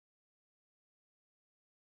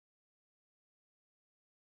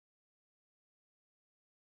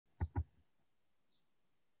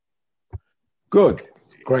Good.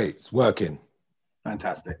 Great. It's working.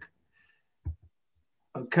 Fantastic.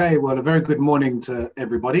 Okay, well, a very good morning to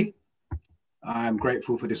everybody. I'm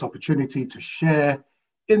grateful for this opportunity to share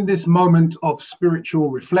in this moment of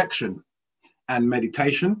spiritual reflection and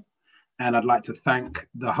meditation. And I'd like to thank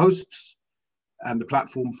the hosts and the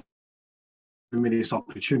platform for giving me this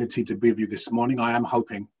opportunity to be with you this morning. I am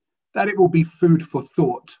hoping that it will be food for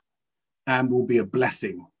thought and will be a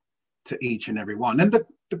blessing to each and every one. And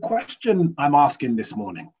the question I'm asking this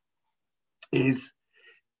morning is,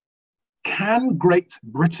 can Great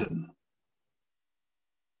Britain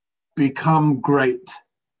become great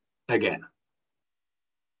again?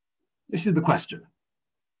 This is the question.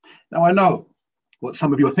 Now, I know what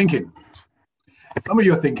some of you are thinking. Some of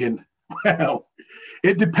you are thinking, well,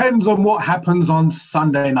 it depends on what happens on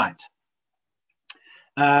Sunday night.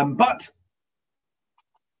 But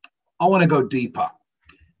I want to go deeper.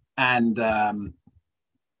 And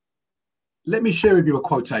let me share with you a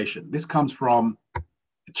quotation. This comes from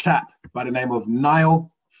a chap by the name of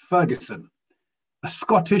Niall Ferguson, a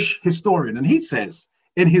Scottish historian. And he says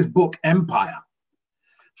in his book, Empire,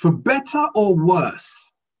 "For better or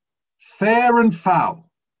worse, fair and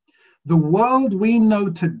foul, the world we know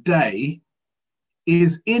today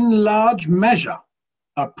is in large measure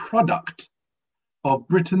a product of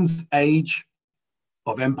Britain's age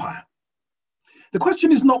of empire." The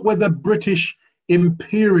question is not whether British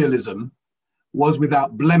imperialism was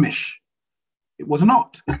without blemish. It was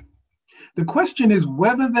not. The question is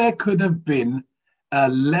whether there could have been a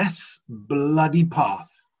less bloody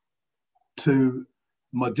path to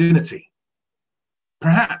modernity.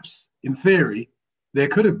 Perhaps, in theory, there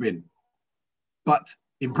could have been. But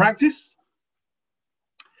in practice,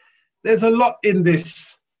 there's a lot in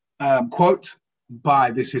this quote by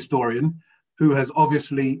this historian who has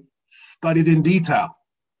obviously studied in detail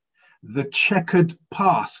the checkered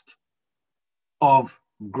past of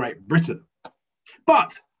Great Britain.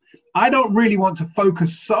 But I don't really want to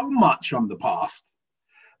focus so much on the past,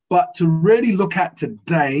 but to really look at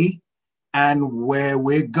today and where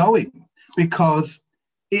we're going, because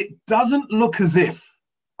it doesn't look as if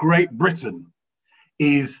Great Britain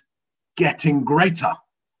is getting greater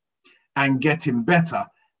and getting better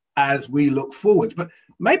as we look forward. But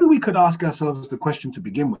maybe we could ask ourselves the question to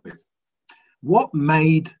begin with: what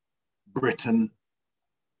made Britain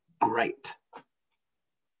great?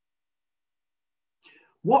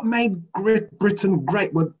 What made Britain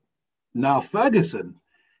great? Well, now Ferguson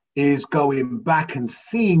is going back and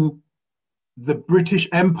seeing the British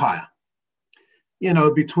Empire, you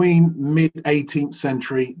know, between mid-18th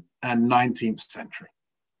century and 19th century,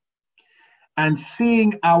 and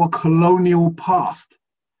seeing our colonial past.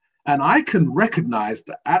 And I can recognize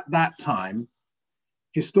that at that time,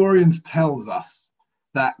 historians tells us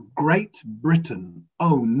that Great Britain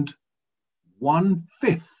owned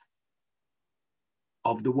 1/5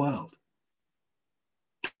 of the world.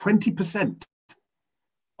 20%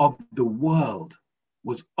 of the world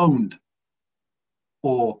was owned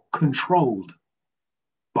or controlled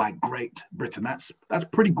by Great Britain. That's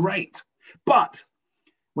pretty great. But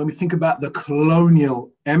when we think about the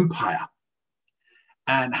colonial empire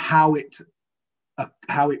and how it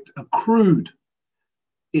accrued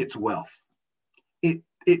its wealth,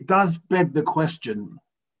 it does beg the question,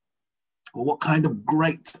 well, what kind of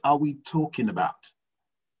great are we talking about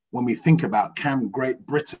when we think about, can Great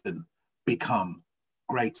Britain become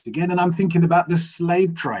great again? And I'm thinking about the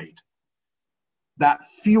slave trade that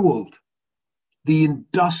fueled the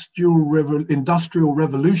industrial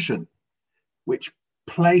revolution, which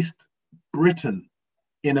placed Britain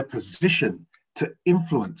in a position to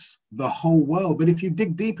influence the whole world. But if you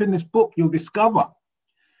dig deep in this book, you'll discover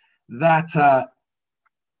that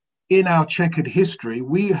in our checkered history,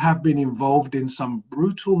 we have been involved in some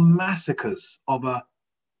brutal massacres of a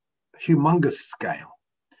humongous scale,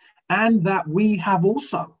 and that we have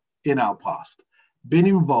also, in our past, been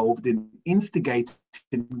involved in instigating,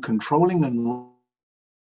 controlling, and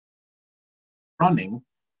running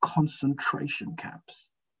concentration camps.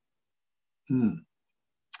 And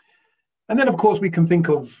then, of course, we can think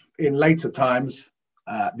of, in later times,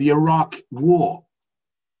 the Iraq War.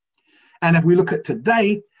 And if we look at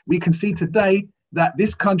today, we can see today that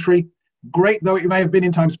this country, great though it may have been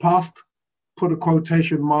in times past, put a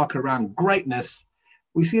quotation mark around greatness,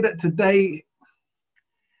 we see that today,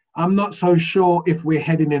 I'm not so sure if we're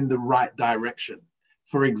heading in the right direction.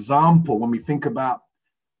 For example, when we think about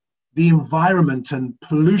the environment and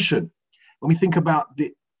pollution, when we think about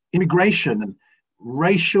the immigration and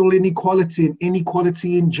racial inequality and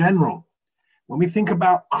inequality in general, when we think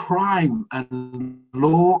about crime and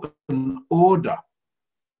law and order,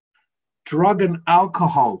 drug and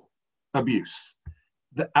alcohol abuse,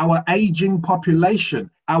 our aging population,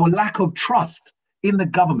 our lack of trust in the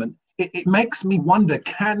government, it makes me wonder,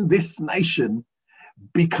 can this nation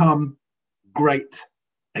become great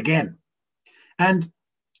again? And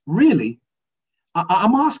really,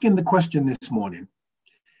 I'm asking the question this morning,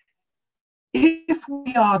 if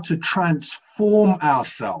we are to transform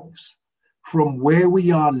ourselves from where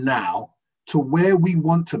we are now to where we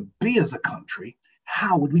want to be as a country,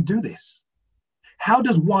 how would we do this? How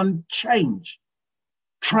does one change,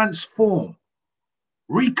 transform,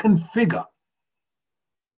 reconfigure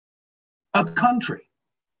a country?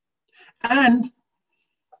 And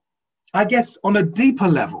I guess on a deeper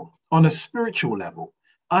level, on a spiritual level,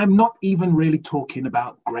 I'm not even really talking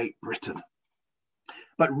about Great Britain,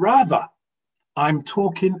 but rather I'm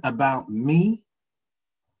talking about me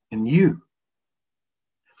and you.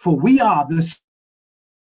 For we are the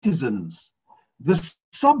citizens, the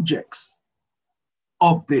subjects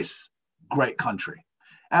of this great country.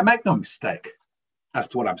 And make no mistake as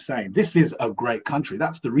to what I'm saying. This is a great country.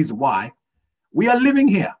 That's the reason why we are living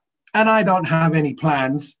here. And I don't have any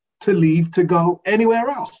plans to leave to go anywhere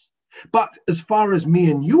else. But as far as me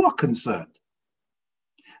and you are concerned,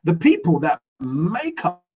 the people that make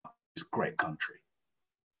up this great country,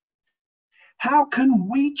 how can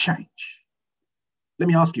we change? Let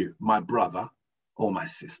me ask you, my brother or my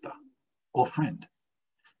sister or friend,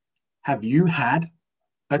 have you had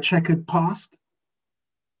a checkered past?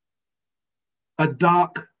 A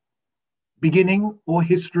dark beginning or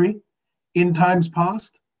history in times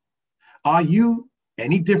past? Are you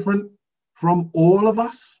any different from all of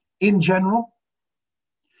us in general?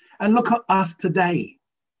 And look at us today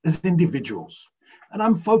as individuals. And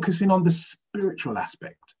I'm focusing on the spiritual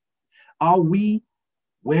aspect. Are we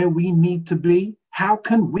where we need to be? How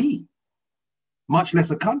can we, much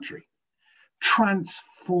less a country,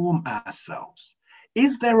 transform ourselves?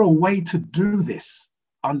 Is there a way to do this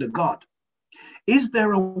under God? Is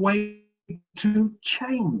there a way to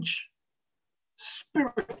change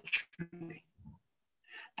spiritually?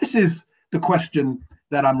 This is the question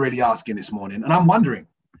that I'm really asking this morning. And I'm wondering,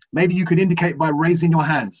 maybe you could indicate by raising your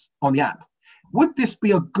hands on the app. Would this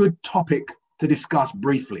be a good topic to discuss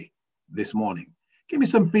briefly this morning? Give me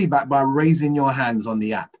some feedback by raising your hands on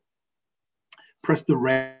the app. Press the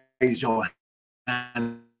raise your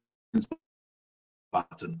hands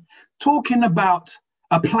button. Talking about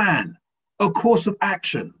a plan, a course of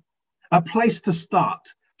action, a place to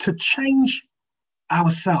start, to change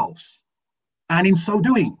ourselves, and in so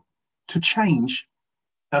doing, to change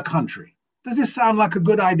a country. Does this sound like a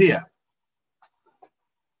good idea?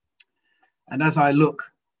 And as I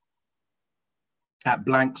look at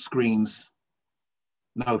blank screens,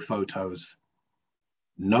 no photos,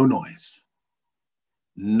 no noise,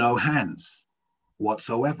 no hands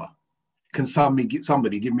whatsoever, can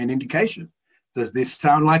somebody give me an indication? Does this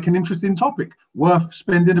sound like an interesting topic worth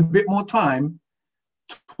spending a bit more time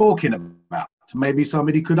talking about? Maybe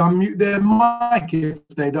somebody could unmute their mic if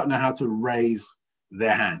they don't know how to raise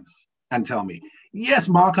their hands and tell me, yes,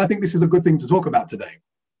 Mark, I think this is a good thing to talk about today.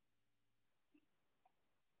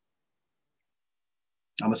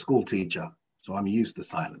 I'm a school teacher, so I'm used to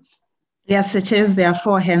silence. Yes, it is. There are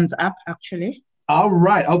 4 hands up, actually. All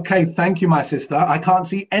right. Okay. Thank you, my sister. I can't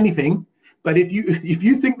see anything, but if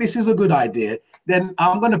you think this is a good idea, then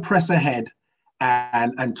I'm going to press ahead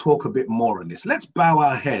and talk a bit more on this. Let's bow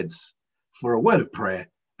our heads for a word of prayer,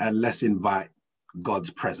 and let's invite God's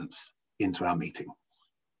presence into our meeting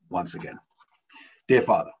once again. Dear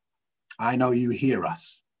Father, I know you hear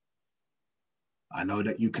us. I know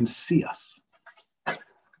that you can see us.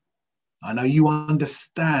 I know you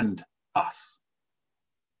understand us.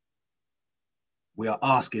 We are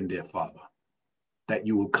asking, dear Father, that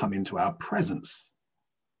you will come into our presence.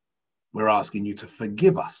 We're asking you to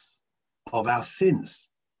forgive us of our sins.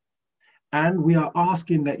 And we are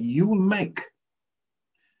asking that you will make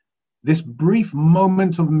this brief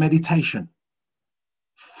moment of meditation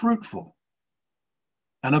fruitful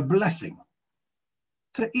and a blessing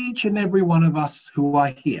to each and every one of us who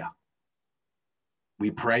are here.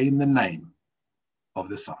 We pray in the name of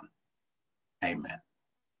the Son. Amen.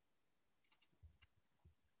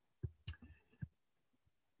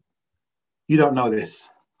 You don't know this,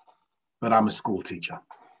 but I'm a school teacher.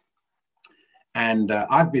 And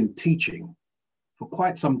I've been teaching for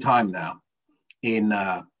quite some time now in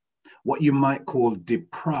what you might call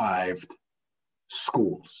deprived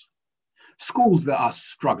schools, schools that are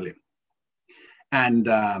struggling. And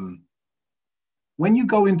when you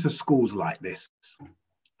go into schools like this,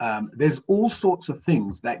 there's all sorts of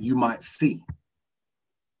things that you might see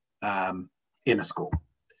in a school.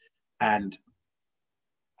 And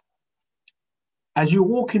As you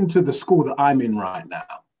walk into the school that I'm in right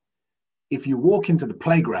now, if you walk into the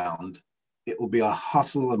playground, it will be a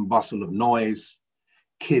hustle and bustle of noise,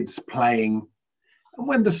 kids playing. And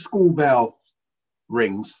when the school bell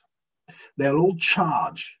rings, they'll all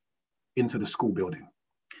charge into the school building.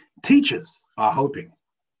 Teachers are hoping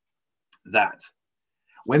that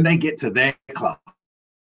when they get to their class,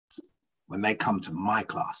 when they come to my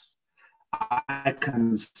class, I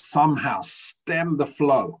can somehow stem the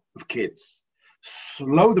flow of kids,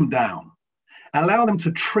 slow them down, allow them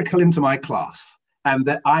to trickle into my class, and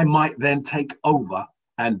that I might then take over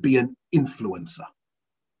and be an influencer,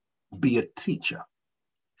 be a teacher,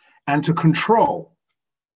 and to control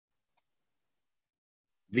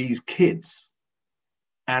these kids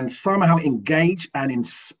and somehow engage and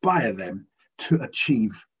inspire them to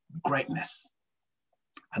achieve greatness.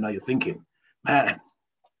 I know you're thinking, man,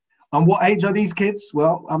 and what age are these kids?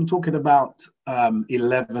 Well, I'm talking about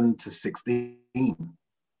 11 to 16.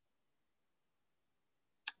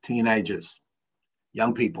 Teenagers,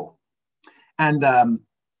 young people. And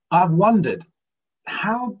I've wondered,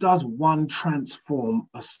 how does one transform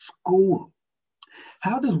a school?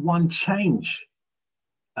 How does one change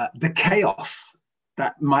the chaos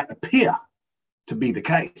that might appear to be the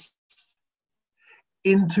case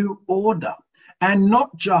into order? And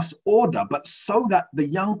not just order, but so that the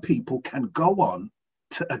young people can go on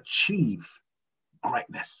to achieve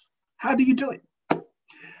greatness. How do you do it?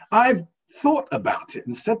 I've thought about it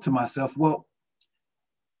and said to myself, well,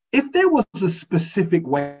 if there was a specific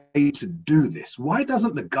way to do this, why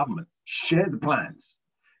doesn't the government share the plans,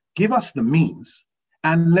 give us the means,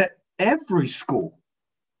 and let every school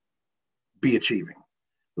be achieving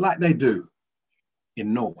like they do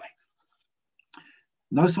in Norway?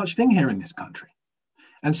 No such thing here in this country.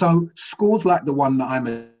 And so schools like the one that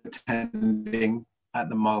I'm attending at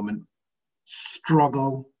the moment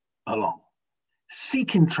struggle along,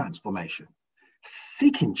 seeking transformation,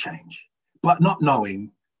 seeking change, but not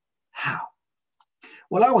knowing how.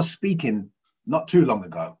 Well, I was speaking not too long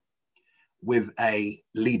ago with a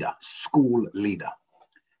leader, school leader,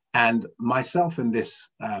 and myself and this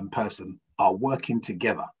person are working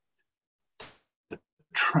together to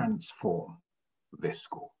transform this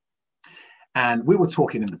school. And we were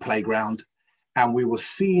talking in the playground, and we were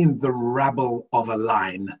seeing the rabble of a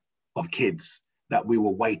line of kids that we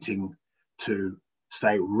were waiting to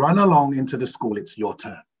say, run along into the school, it's your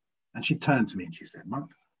turn. And she turned to me and she said, Mark,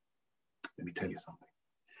 let me tell you something.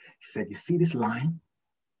 She said, you see this line?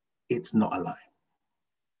 It's not a line.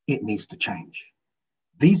 It needs to change.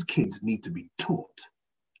 These kids need to be taught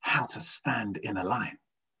how to stand in a line.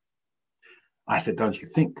 I said, don't you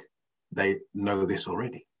think they know this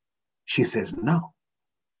already? She says, no,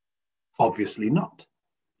 obviously not.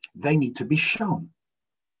 They need to be shown.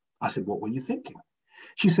 I said, what were you thinking?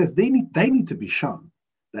 She says, they need to be shown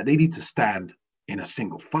that they need to stand in a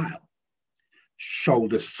single file,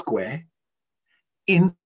 shoulders square,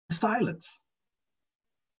 in silence.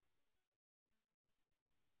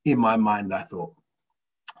 In my mind, I thought,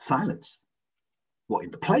 silence? What,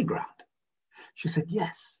 in the playground? She said,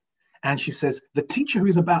 yes. And she says, the teacher who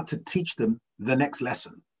is about to teach them the next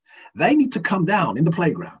lesson, they need to come down in the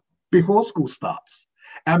playground before school starts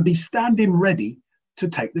and be standing ready to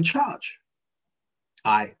take the charge.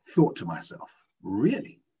 I thought to myself,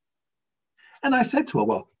 really? And I said to her,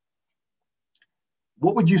 well,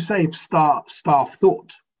 what would you say if staff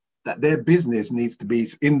thought that their business needs to be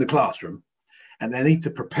in the classroom and they need to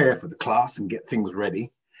prepare for the class and get things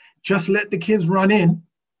ready? Just let the kids run in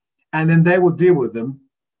and then they will deal with them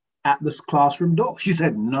at this classroom door. She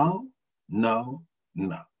said, no, no,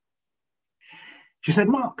 no. She said,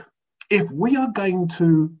 Mark, if we are going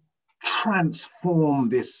to transform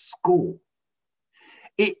this school,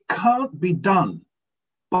 it can't be done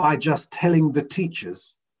by just telling the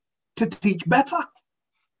teachers to teach better.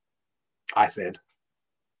 I said,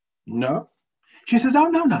 no. She says, oh,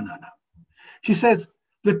 no, no, no, no. She says,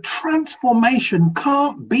 the transformation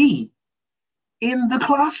can't be in the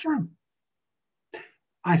classroom.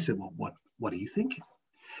 I said, well, what are you thinking?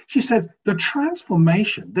 She said, the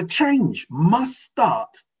transformation, the change must start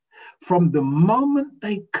from the moment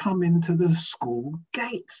they come into the school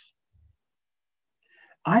gate.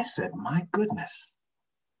 I said, my goodness.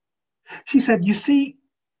 She said, you see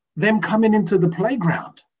them coming into the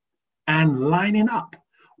playground and lining up.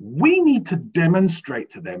 We need to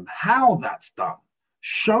demonstrate to them how that's done.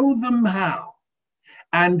 Show them how.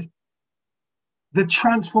 And the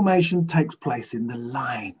transformation takes place in the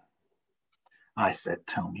line. I said,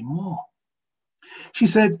 tell me more. She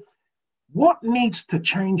said, what needs to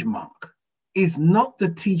change, Mark, is not the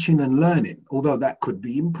teaching and learning, although that could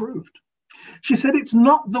be improved. She said it's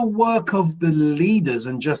not the work of the leaders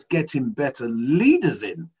and just getting better leaders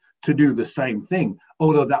in to do the same thing,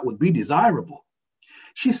 although that would be desirable.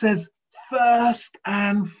 She says, first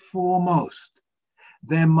and foremost,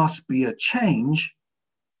 there must be a change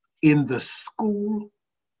in the school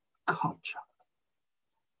culture.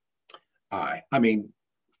 I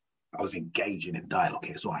was engaging in dialogue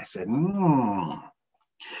here, so I said,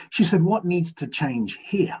 She said, what needs to change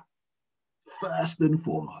here, first and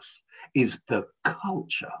foremost, is the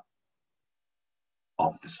culture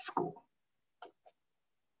of the school.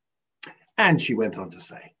 And she went on to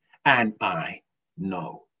say, and I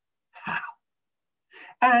know how.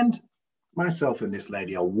 And myself and this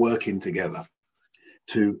lady are working together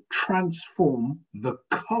to transform the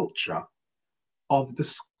culture of the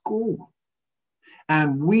school.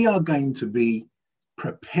 And we are going to be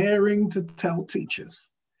preparing to tell teachers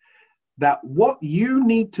that what you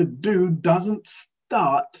need to do doesn't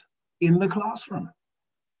start in the classroom,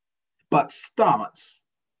 but starts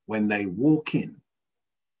when they walk in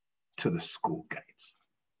to the school gates.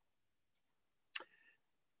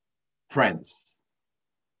 Friends,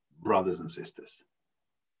 brothers and sisters,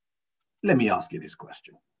 let me ask you this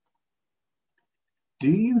question.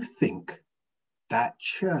 Do you think that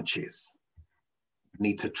churches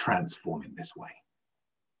need to transform in this way?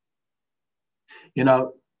 You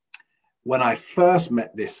know, when I first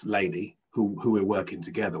met this lady who we're working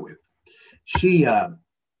together with, she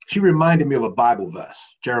reminded me of a Bible verse,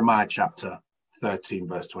 Jeremiah chapter 13,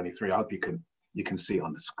 verse 23. I hope you can see it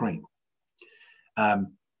on the screen.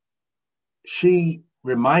 She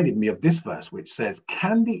reminded me of this verse, which says,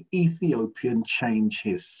 can the Ethiopian change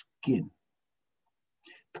his skin,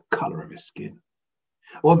 the color of his skin,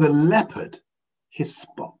 or the leopard his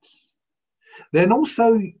spots? Then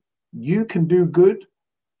also you can do good.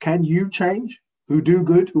 Can you change who do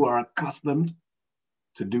good, who are accustomed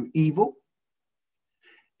to do evil?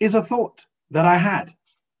 Is a thought that I had.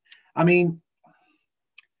 I mean,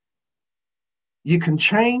 you can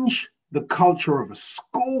change the culture of a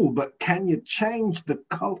school, but can you change the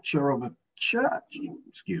culture of a church?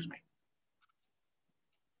 Excuse me.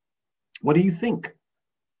 What do you think?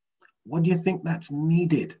 What do you think that's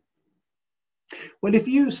needed? Well, if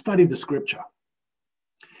you study the scripture,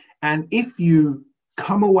 and if you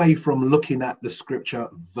come away from looking at the scripture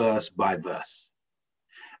verse by verse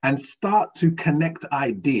and start to connect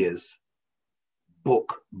ideas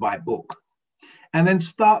book by book, and then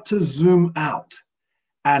start to zoom out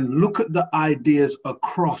and look at the ideas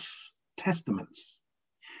across testaments,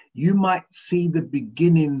 you might see the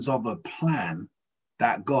beginnings of a plan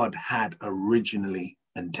that God had originally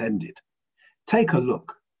intended. Take a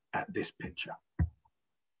look at this picture.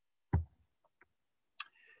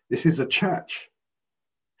 This is a church,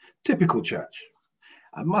 typical church.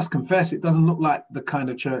 I must confess, it doesn't look like the kind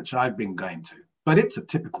of church I've been going to, but it's a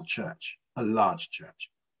typical church, a large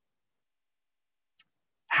church.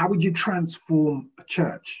 How would you transform a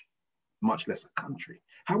church, much less a country?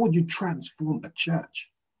 How would you transform a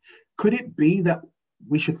church? Could it be that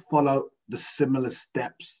we should follow the similar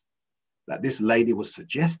steps that this lady was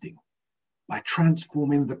suggesting by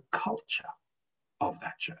transforming the culture of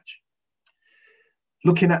that church?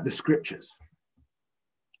 Looking at the scriptures,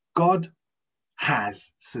 God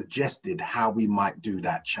has suggested how we might do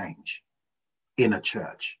that change in a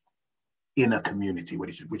church, in a community,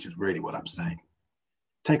 which is really what I'm saying.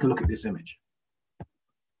 Take a look at this image.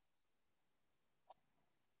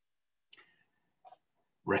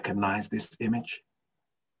 Recognize this image?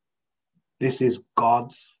 This is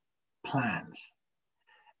God's plans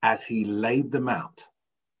as he laid them out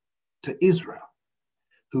to Israel,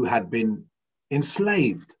 who had been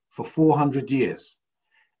enslaved for 400 years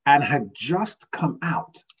and had just come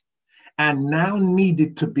out and now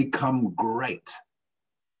needed to become great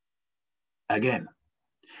again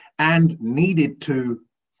and needed to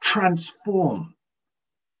transform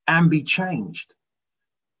and be changed.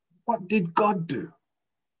 What did God do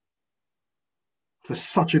for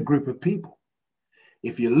such a group of people?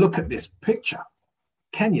 If you look at this picture,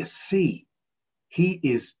 can you see he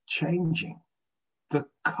is changing the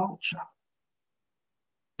culture,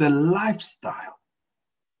 the lifestyle,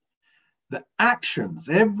 the actions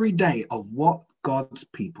every day of what God's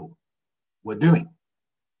people were doing?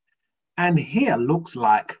 And here looks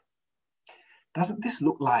like, doesn't this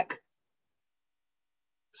look like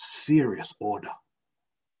serious order,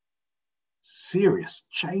 serious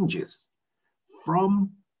changes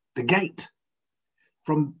from the gate,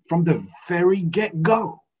 from the very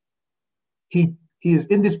get-go? He is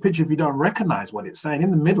in this picture. If you don't recognize what it's saying,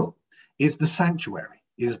 in the middle is the sanctuary,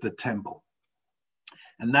 is the temple.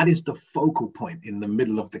 And that is the focal point in the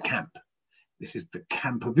middle of the camp. This is the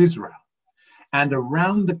camp of Israel. And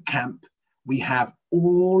around the camp, we have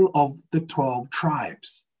all of the 12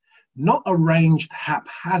 tribes, not arranged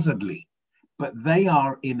haphazardly, but they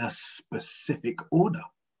are in a specific order.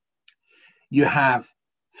 You have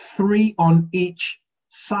 3 on each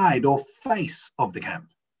side or face of the camp: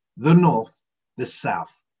 the north, the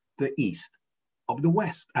south, the east, of the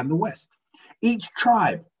west, and the west. Each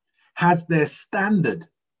tribe has their standard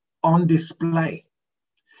on display.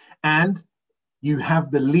 And you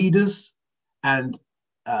have the leaders, and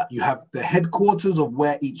you have the headquarters of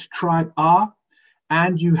where each tribe are.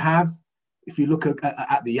 And you have, if you look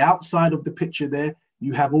at the outside of the picture there,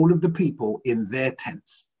 you have all of the people in their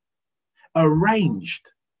tents, arranged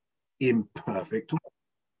in perfect order.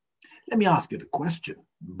 Let me ask you the question,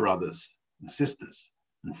 brothers and sisters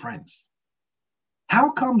and friends.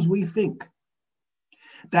 How comes we think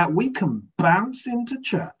that we can bounce into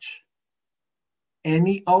church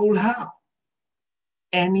any old how,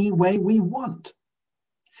 any way we want?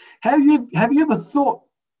 Have you ever thought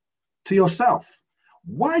to yourself,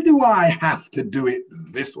 why do I have to do it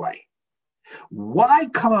this way? Why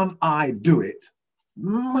can't I do it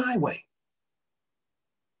my way?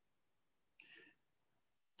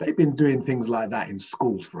 They've been doing things like that in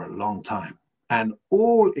schools for a long time, and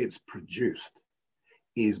all it's produced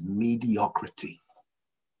is mediocrity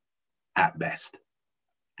at best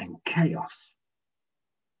and chaos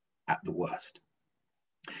at the worst.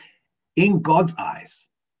 In God's eyes,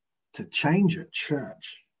 to change a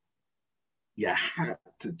church, you had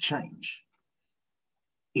to change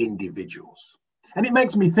individuals. And it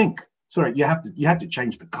makes me think, sorry, you had to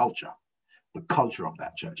change the culture of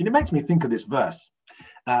that church. And it makes me think of this verse,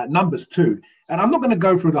 Numbers 2. And I'm not going to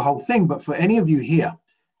go through the whole thing, but for any of you here,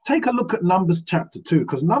 take a look at Numbers chapter 2,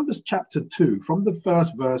 because Numbers chapter 2, from the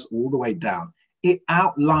first verse all the way down, it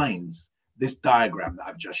outlines this diagram that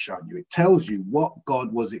I've just shown you. It tells you what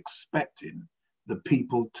God was expecting the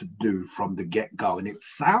people to do from the get-go. And it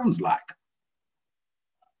sounds like,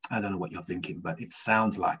 I don't know what you're thinking, but it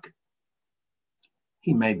sounds like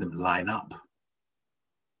he made them line up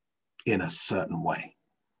in a certain way.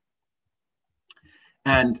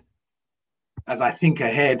 And as I think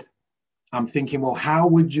ahead, I'm thinking, well, how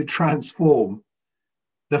would you transform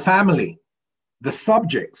the family, the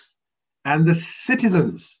subjects, and the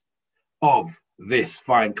citizens of this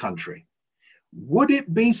fine country? Would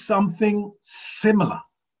it be something similar?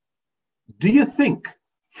 Do you think,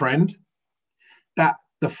 friend, that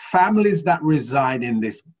the families that reside in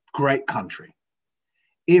this great country,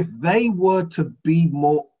 if they were to be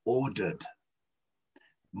more ordered,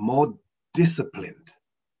 more disciplined,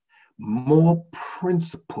 more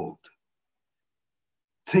principled,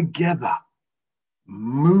 together,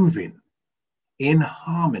 moving in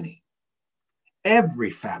harmony, every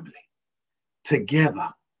family together,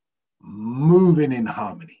 moving in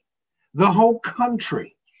harmony, the whole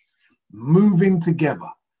country moving together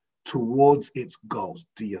towards its goals,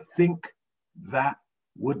 do you think that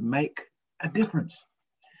would make a difference?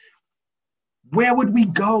 Where would we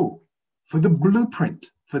go for the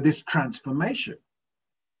blueprint for this transformation?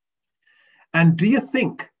 And do you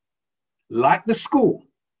think, like the school,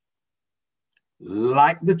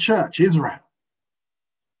 like the church, Israel,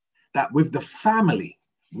 that with the family,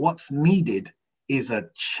 what's needed is a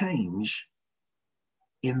change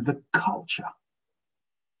in the culture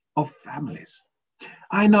of families?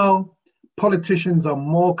 I know politicians are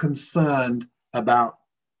more concerned about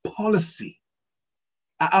policy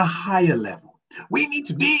at a higher level. We need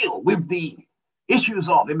to deal with the issues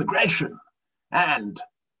of immigration and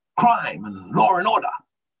crime and law and order.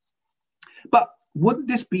 But wouldn't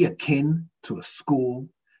this be akin to a school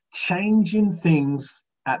changing things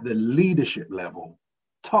at the leadership level,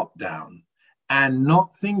 top down, and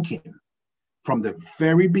not thinking from the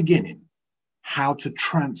very beginning how to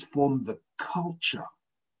transform the culture,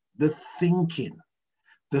 the thinking,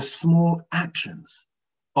 the small actions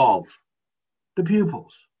of the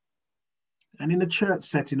pupils? And in a church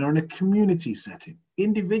setting or in a community setting,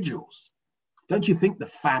 individuals, don't you think the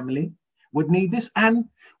family would need this? And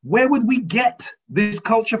where would we get this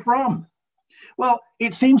culture from? Well,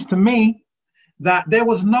 it seems to me that there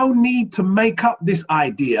was no need to make up this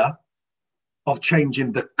idea of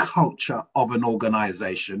changing the culture of an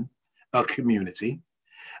organization, a community.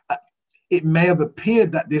 It may have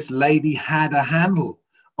appeared that this lady had a handle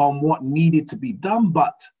on what needed to be done,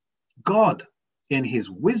 but God, in his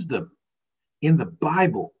wisdom, in the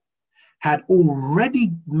Bible, had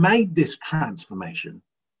already made this transformation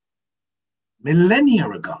millennia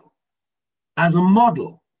ago as a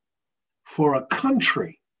model for a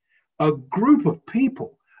country, a group of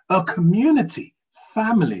people, a community,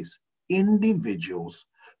 families, individuals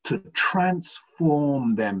to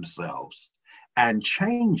transform themselves and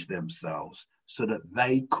change themselves so that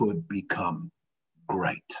they could become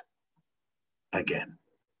great again,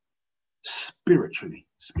 spiritually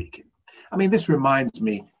speaking. I mean, this reminds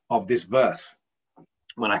me of this verse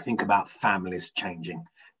when I think about families changing.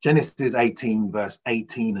 Genesis 18, verse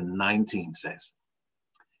 18 and 19 says,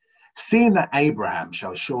 seeing that Abraham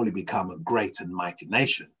shall surely become a great and mighty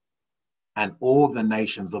nation, and all the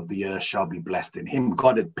nations of the earth shall be blessed in him.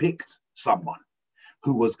 God had picked someone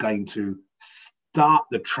who was going to start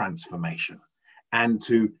the transformation and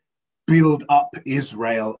to build up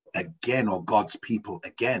Israel again, or God's people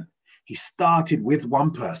again. He started with one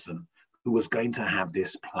person who was going to have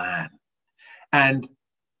this plan. And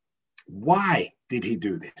why did he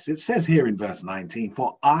do this? It says here in verse 19,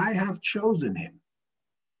 for I have chosen him.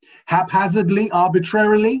 Haphazardly,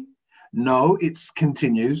 arbitrarily? No, it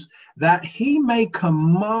continues, that he may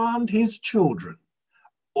command his children,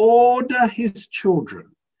 order his children,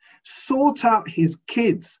 sort out his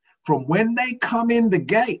kids from when they come in the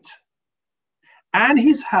gate, and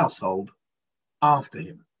his household after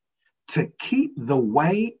him, to keep the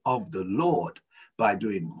way of the Lord by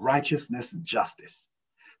doing righteousness and justice,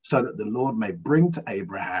 so that the Lord may bring to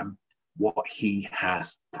Abraham what he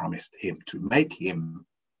has promised him, to make him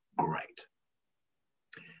great.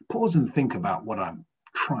 Pause and think about what I'm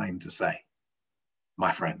trying to say,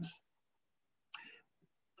 my friends.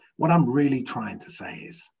 What I'm really trying to say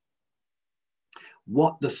is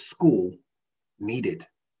what the school needed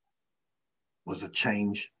was a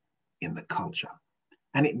change in the culture.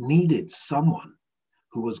 And it needed someone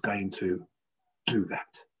who was going to do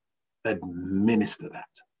that, administer that,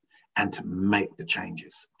 and to make the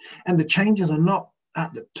changes. And the changes are not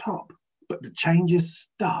at the top, but the changes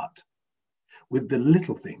start with the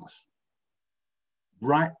little things,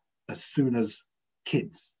 right as soon as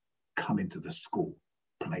kids come into the school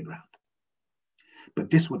playground. But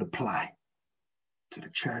this would apply to the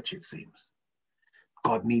church, it seems.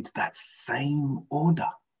 God needs that same order.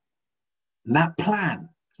 And that plan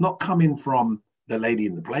is not coming from the lady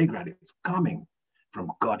in the playground, it's coming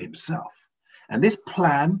from God himself. And this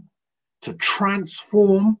plan to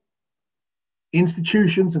transform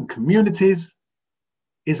institutions and communities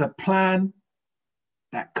is a plan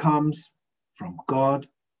that comes from God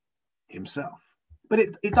himself. But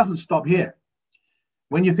it doesn't stop here.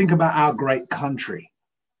 When you think about our great country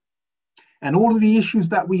and all of the issues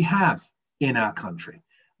that we have in our country,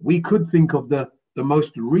 we could think of the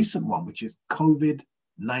most recent one, which is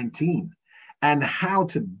COVID-19, and how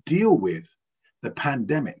to deal with the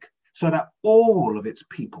pandemic so that all of its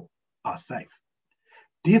people are safe.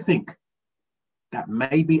 Do you think that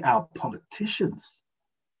maybe our politicians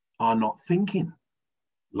are not thinking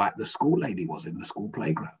like the school lady was in the school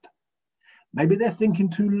playground? Maybe they're thinking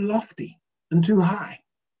too lofty and too high.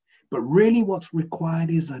 But really what's required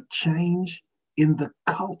is a change in the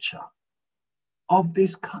culture of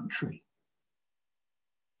this country.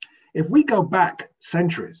 If we go back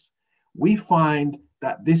centuries, we find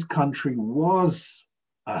that this country was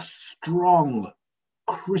a strong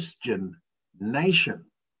Christian nation,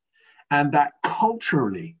 and that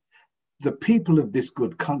culturally, the people of this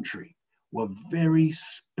good country were very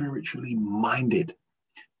spiritually minded.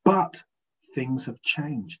 But things have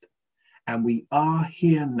changed, and we are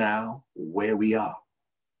here now where we are.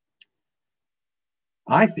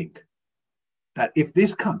 I think that if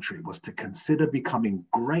this country was to consider becoming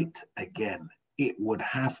great again, it would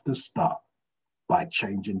have to start by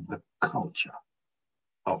changing the culture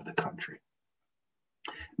of the country.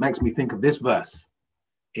 Makes me think of this verse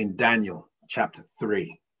in Daniel chapter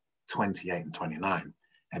 3, 28 and 29.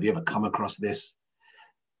 Have you ever come across this?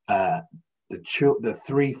 The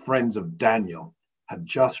three friends of Daniel had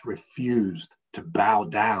just refused to bow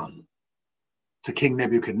down to King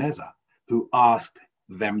Nebuchadnezzar, who asked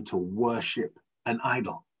them to worship an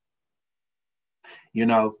idol. You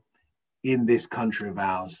know, in this country of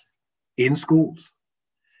ours, in schools,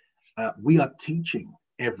 we are teaching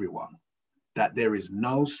everyone that there is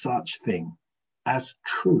no such thing as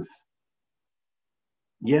truth.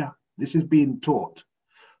 Yeah, this is being taught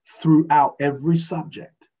throughout every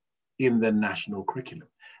subject in the national curriculum.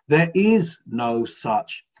 There is no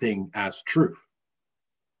such thing as truth.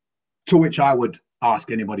 To which I would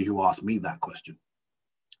ask anybody who asked me that question,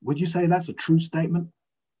 would you say that's a true statement?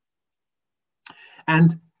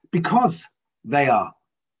 And because they are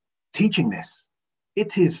teaching this,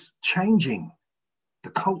 it is changing the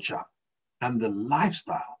culture and the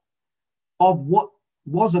lifestyle of what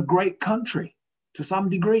was a great country to some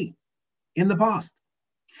degree in the past.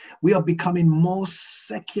 We are becoming more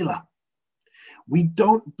secular. We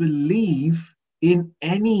don't believe in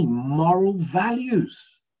any moral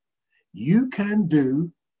values. You can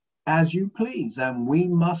do as you please, and we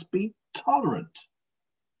must be tolerant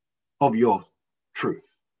of your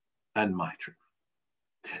truth and my truth.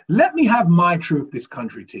 Let me have my truth, this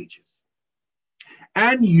country teaches,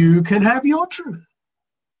 and you can have your truth.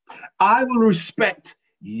 I will respect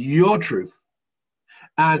your truth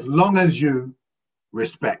as long as you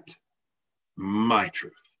respect my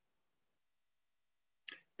truth.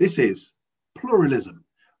 This is pluralism,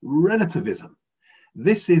 relativism.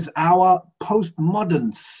 This is our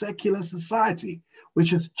postmodern secular society,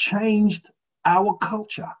 which has changed our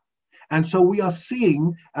culture. And so we are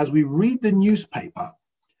seeing, as we read the newspaper,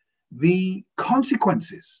 the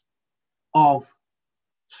consequences of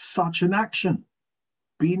such an action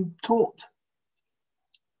being taught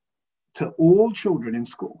to all children in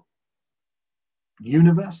school,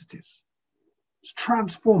 universities. It's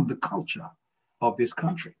transformed the culture of this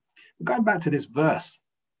country. Going back to this verse,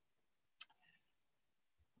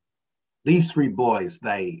 these three boys,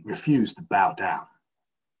 they refused to bow down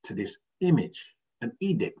to this image, an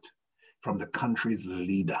edict from the country's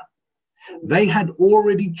leader. They had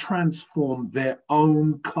already transformed their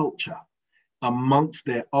own culture amongst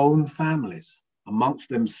their own families, amongst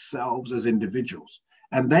themselves as individuals,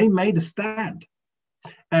 and they made a stand.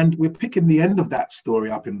 And we're picking the end of that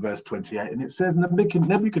story up in verse 28, and it says,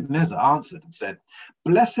 Nebuchadnezzar answered and said,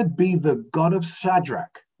 "Blessed be the God of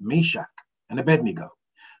Shadrach, Meshach, and Abednego,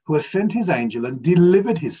 who has sent his angel and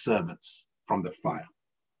delivered his servants from the fire,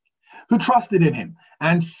 who trusted in him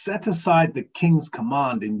and set aside the king's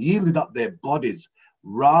command and yielded up their bodies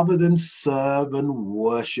rather than serve and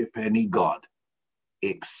worship any god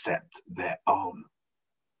except their own."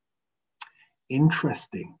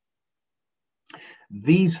 Interesting.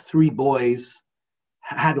 These three boys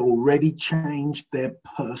had already changed their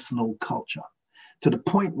personal culture to the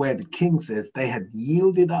point where the king says they had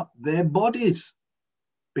yielded up their bodies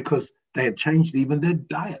because they had changed even their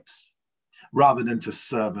diets rather than to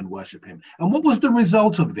serve and worship him. And what was the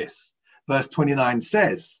result of this? Verse 29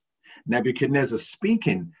 says, Nebuchadnezzar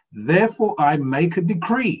speaking, "Therefore I make a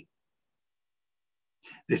decree."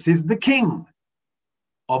 This is the king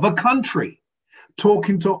of a country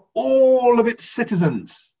talking to all of its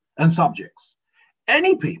citizens and subjects.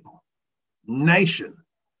 Any people, nation,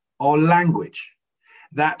 or language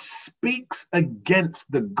that speaks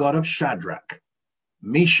against the God of Shadrach,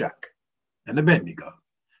 Meshach, and Abednego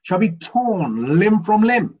shall be torn limb from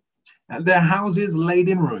limb, and their houses laid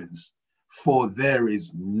in ruins, for there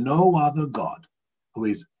is no other God who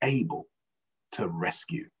is able to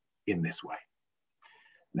rescue in this way.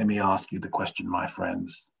 Let me ask you the question, my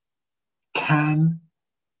friends. Can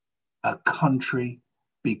a country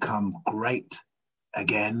become great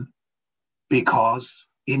again because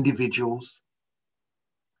individuals,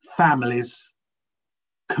 families,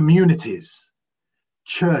 communities,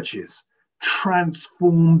 churches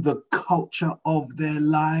transform the culture of their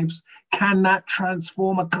lives? Can that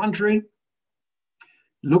transform a country?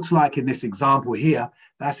 Looks like in this example here,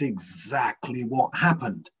 that's exactly what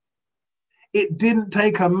happened. It didn't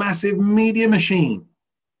take a massive media machine.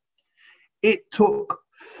 It took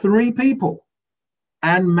three people,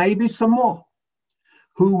 and maybe some more,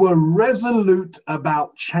 who were resolute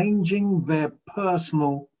about changing their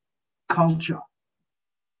personal culture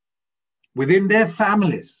within their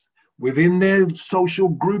families, within their social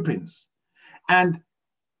groupings. And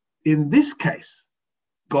in this case,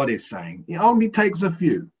 God is saying it only takes a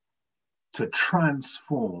few to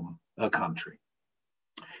transform a country.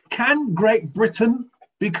 Can Great Britain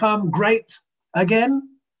become great again?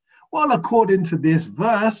 Well, according to this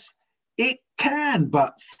verse, it can,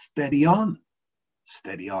 but steady on,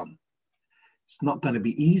 steady on. It's not going to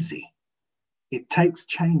be easy. It takes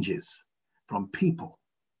changes from people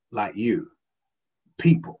like you,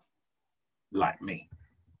 people like me.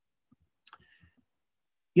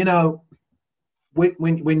 You know,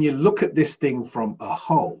 when you look at this thing from a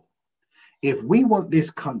whole, if we want this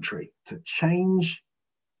country to change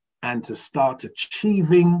and to start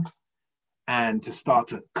achieving and to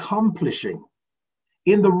start accomplishing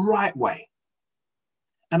in the right way,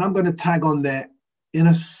 and I'm going to tag on there in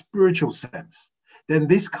a spiritual sense, then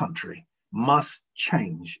this country must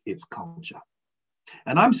change its culture.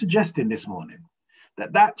 And I'm suggesting this morning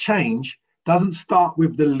that that change doesn't start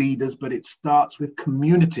with the leaders, but it starts with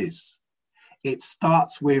communities. It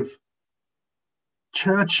starts with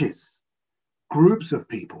churches, groups of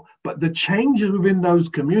people, but the changes within those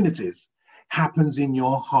communities happens in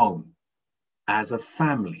your home as a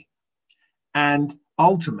family. And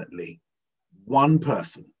ultimately, one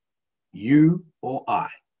person, you or I,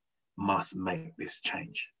 must make this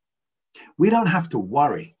change. We don't have to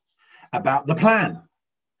worry about the plan.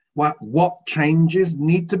 What changes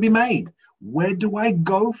need to be made? Where do I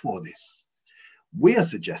go for this? I'm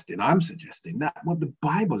suggesting that the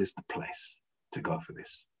Bible is the place to go for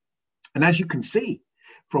this. And as you can see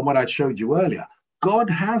from what I showed you earlier, God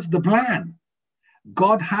has the plan.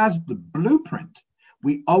 God has the blueprint.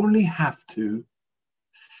 We only have to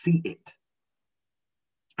see it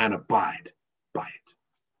and abide by it.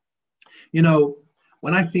 You know,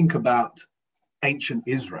 when I think about ancient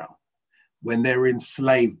Israel, when they were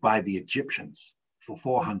enslaved by the Egyptians for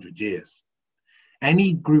 400 years,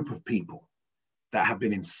 any group of people that have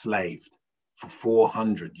been enslaved for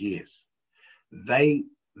 400 years, they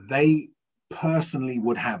personally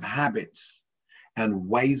would have habits and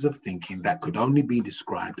ways of thinking that could only be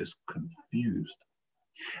described as confused.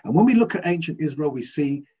 And when we look at ancient Israel, we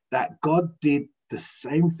see that God did the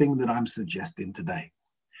same thing that I'm suggesting today.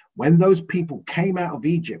 When those people came out of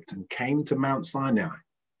Egypt and came to Mount Sinai,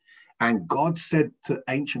 and God said to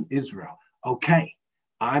ancient Israel, okay,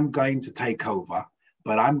 I'm going to take over,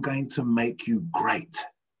 but I'm going to make you great.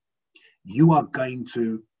 You are going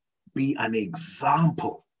to be an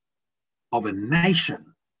example of a nation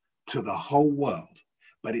to the whole world,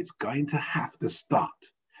 but it's going to have to start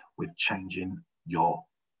with changing your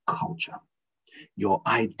culture, your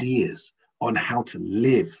ideas on how to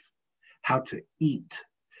live, how to eat,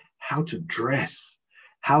 how to dress,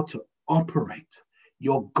 how to operate,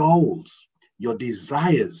 your goals, your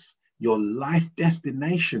desires, your life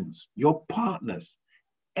destinations, your partners.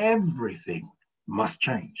 Everything must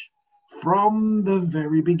change from the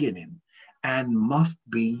very beginning and must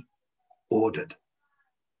be ordered.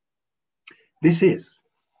 This is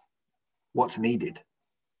what's needed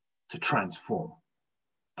to transform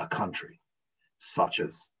a country such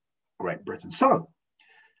as Great Britain. So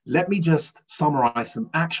let me just summarize some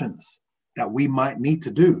actions that we might need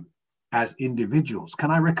to do as individuals.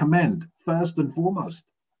 Can I recommend, first and foremost,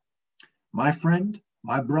 my friend,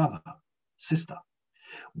 my brother, sister,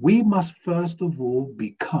 we must first of all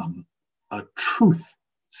become a truth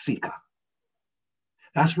seeker.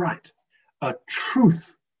 That's right, a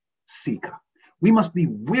truth seeker. We must be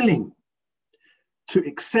willing to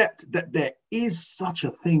accept that there is such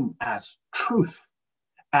a thing as truth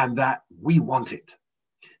and that we want it.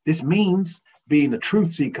 This means, being a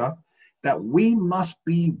truth seeker, that we must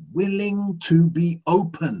be willing to be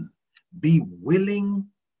open, be willing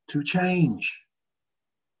to change,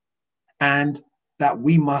 and that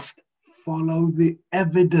we must follow the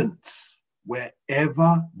evidence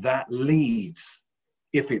wherever that leads.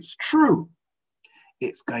 If it's true,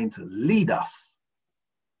 it's going to lead us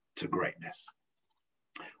to greatness.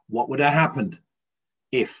 What would have happened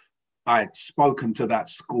if I had spoken to that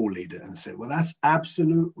school leader and said, well, that's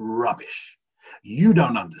absolute rubbish. You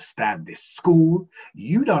don't understand this school.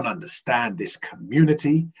 You don't understand this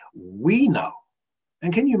community. We know.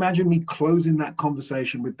 And can you imagine me closing that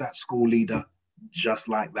conversation with that school leader just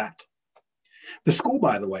like that? The school,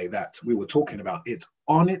 by the way, that we were talking about, it's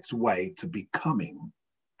on its way to becoming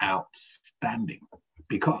outstanding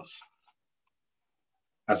because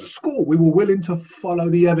as a school, we were willing to follow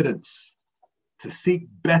the evidence, to seek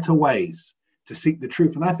better ways, to seek the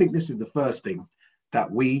truth. And I think this is the first thing that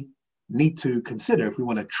we need to consider if we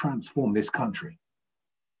want to transform this country,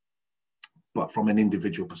 but from an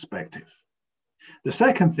individual perspective. The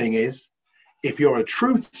second thing is, if you're a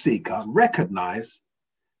truth seeker, recognize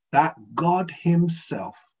that God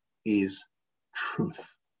himself is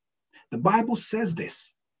truth. The Bible says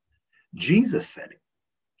this. Jesus said it.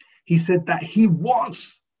 He said that he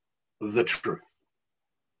was the truth.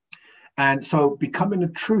 And so becoming a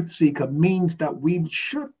truth seeker means that we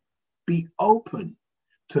should be open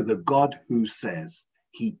to the God who says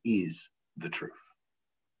he is the truth.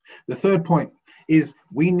 The third point is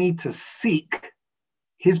we need to seek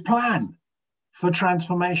his plan for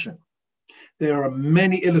transformation. There are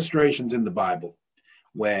many illustrations in the Bible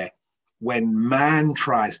where when man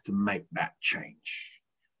tries to make that change,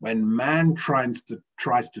 when man tries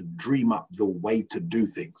to dream up the way to do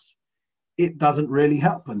things, it doesn't really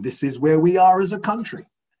help. And this is where we are as a country.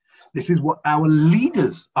 This is what our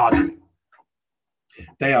leaders are doing.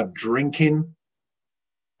 They are drinking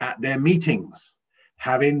at their meetings,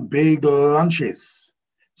 having big lunches,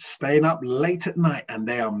 staying up late at night, and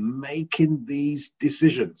they are making these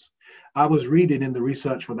decisions. I was reading in the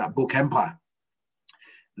research for that book, Empire,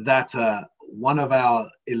 that one of our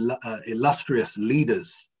illustrious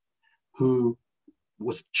leaders who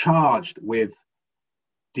was charged with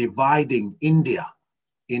dividing India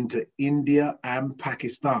into India and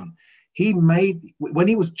Pakistan, when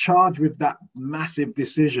he was charged with that massive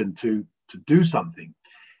decision to do something,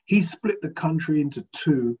 he split the country into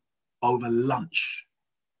two over lunch.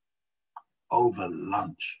 over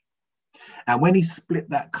lunch. And when he split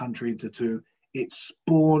that country into two, it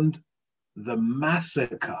spawned the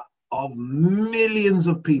massacre of millions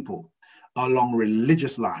of people along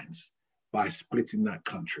religious lines by splitting that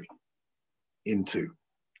country into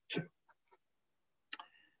two.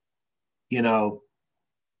 You know,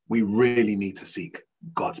 we really need to seek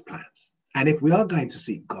God's plans. And if we are going to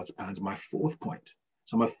seek God's plans, my fourth point,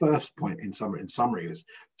 so my first point in summary is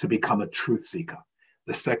to become a truth seeker.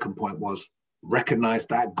 The second point was recognize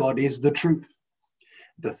that God is the truth.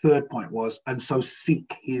 The third point was, and so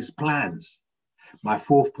seek his plans. My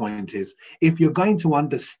fourth point is, if you're going to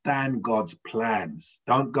understand God's plans,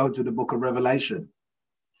 don't go to the book of Revelation.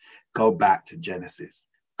 Go back to Genesis.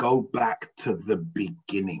 Go back to the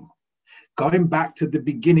beginning. Going back to the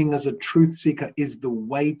beginning as a truth seeker is the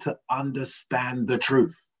way to understand the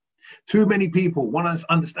truth. Too many people want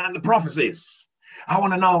to understand the prophecies. I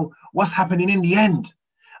want to know what's happening in the end.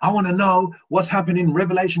 I want to know what's happening in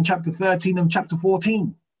Revelation chapter 13 and chapter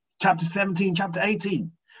 14, chapter 17, chapter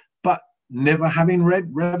 18, but never having read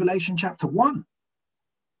Revelation chapter 1.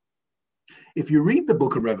 If you read the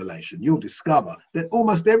book of Revelation, you'll discover that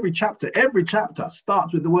almost every chapter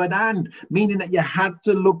starts with the word "and," meaning that you had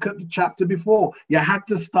to look at the chapter before. You had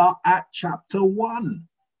to start at chapter 1.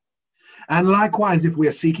 And likewise, if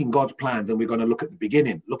we're seeking God's plans and we're going to look at the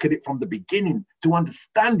beginning, look at it from the beginning to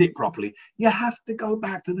understand it properly, you have to go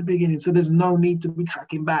back to the beginning. So there's no need to be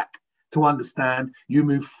tracking back to understand. You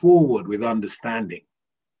move forward with understanding.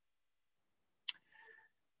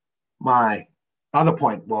 My other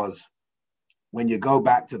point was, when you go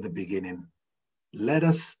back to the beginning, let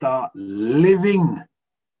us start living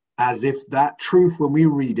as if that truth, when we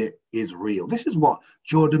read it, is real. This is what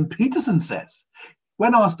Jordan Peterson says.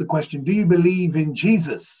 When asked the question, do you believe in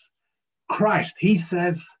Jesus Christ? He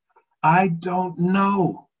says, I don't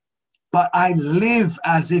know, but I live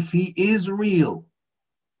as if he is real.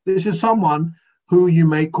 This is someone who you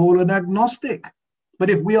may call an agnostic. But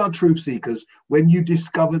if we are truth seekers, when you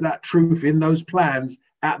discover that truth in those plans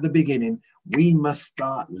at the beginning, we must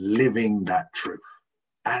start living that truth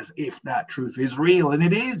as if that truth is real, and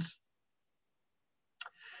it is.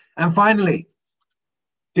 And finally,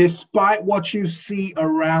 despite what you see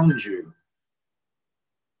around you,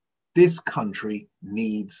 this country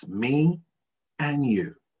needs me and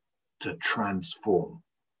you to transform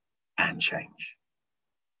and change.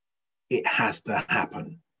 It has to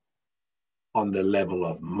happen on the level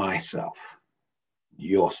of myself,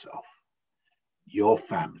 yourself, your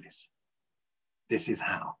families. This is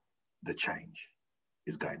how the change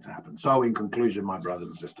is going to happen. So in conclusion, my brothers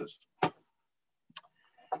and sisters,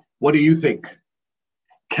 what do you think?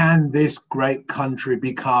 Can this great country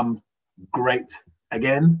become great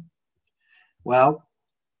again? Well,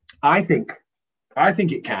 I think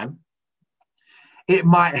it can. It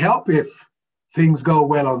might help if things go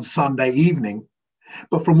well on Sunday evening,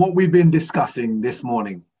 but from what we've been discussing this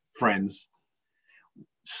morning, friends,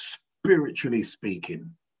 spiritually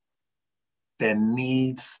speaking, there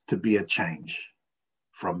needs to be a change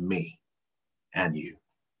from me and you.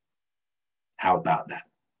 How about that?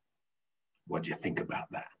 What do you think about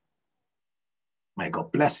that? May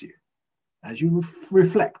God bless you as you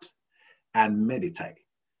reflect and meditate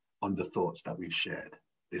on the thoughts that we've shared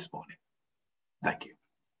this morning. Thank you.